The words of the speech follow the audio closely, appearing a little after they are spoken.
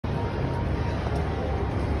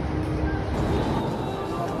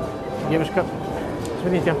Девушка,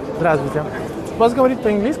 извините, здравствуйте. Вас говорит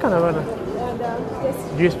по-английски, наверное? Yes.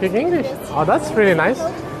 Do you speak English? Oh, that's really nice.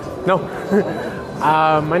 No.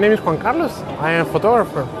 My name is Juan Carlos. I am a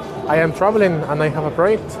photographer. I am traveling and I have a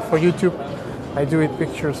project for YouTube. I do it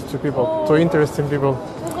pictures to people, to interesting people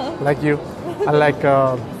like you. I like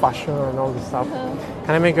fashion and all this stuff.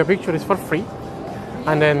 Can I make a picture? It's for free.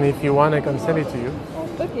 And then if you want, I can send it to you.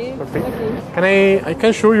 Okay. For free. Okay. I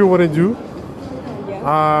can show you what I do.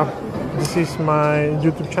 Yeah. This is my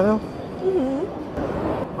YouTube channel.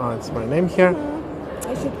 It's my name here.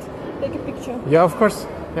 I should take a picture Yeah, of course.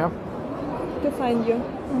 Yeah, to find you.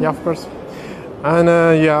 yeah, of course. And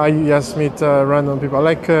I just meet random people. I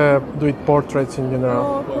like do it portraits in general.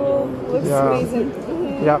 Oh, cool. Looks Yeah. amazing.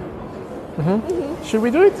 Yeah. Should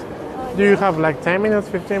we do it? Do you have like 10 minutes,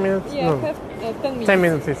 15 minutes? Yeah, I have 10 minutes. 10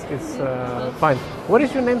 minutes is fine. What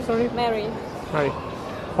is your name, sorry? Mary. Hi.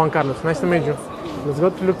 Juan Carlos, nice to meet you. Let's go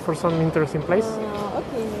to look for some interesting place.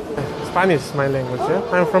 Okay, maybe. Spanish is my language, yeah?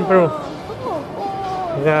 I'm from Peru.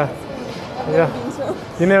 Yeah. Yeah.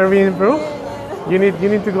 You never been in Peru? You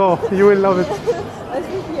need to go. You will love it. Let's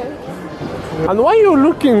be here. And why are you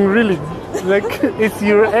looking really like it's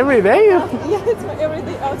your everyday? Yeah, it's my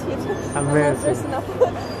everyday outfit. Amazing. Dressing up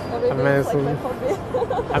every day. Amazing. It's like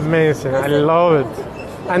my hobby. Amazing. I love it.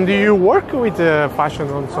 And do you work with fashion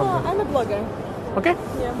on something? I'm a blogger. Okay.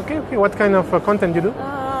 Yeah. Okay. What kind of content you do?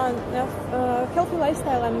 Healthy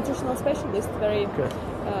lifestyle and nutritional specialist. Very, Okay.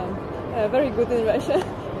 very good in Russia.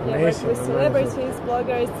 Yeah, work Amazing, with celebrities,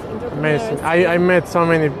 bloggers, entrepreneurs. Amazing. I met so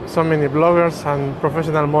many bloggers and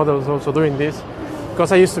professional models also doing this.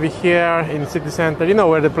 Because I used to be here in city center. You know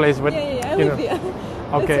where the place where Yeah. I you live know. here.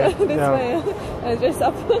 Okay. That's Yeah. why I dress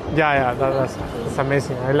up. Yeah, that's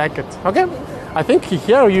amazing. I like it. Okay, I think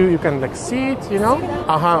here you can like sit, you know.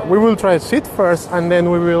 We will try to sit first, and then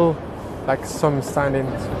we will like some standing.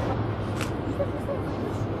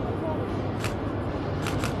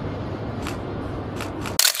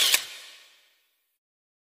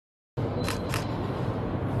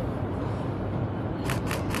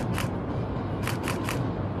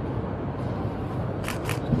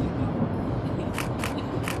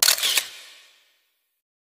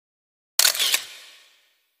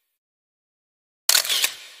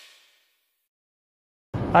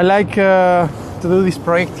 I like to do this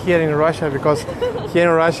project here in Russia because here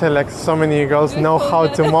in Russia, like so many girls know how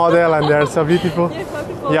to model and they're so beautiful.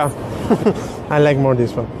 Yeah, I like more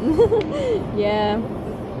this one. Yeah,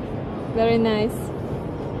 very nice,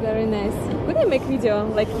 very nice. Could I make video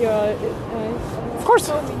like your? Of course.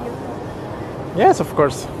 Yes, of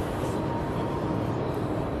course.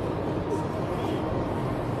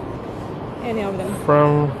 Any of them.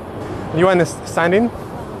 From you want to stand in?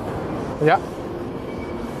 Yeah.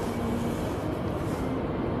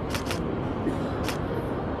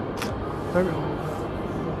 Okay.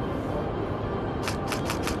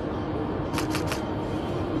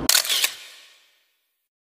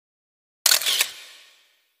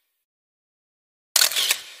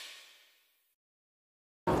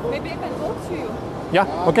 Maybe I can talk to you. Yeah.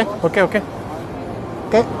 Okay.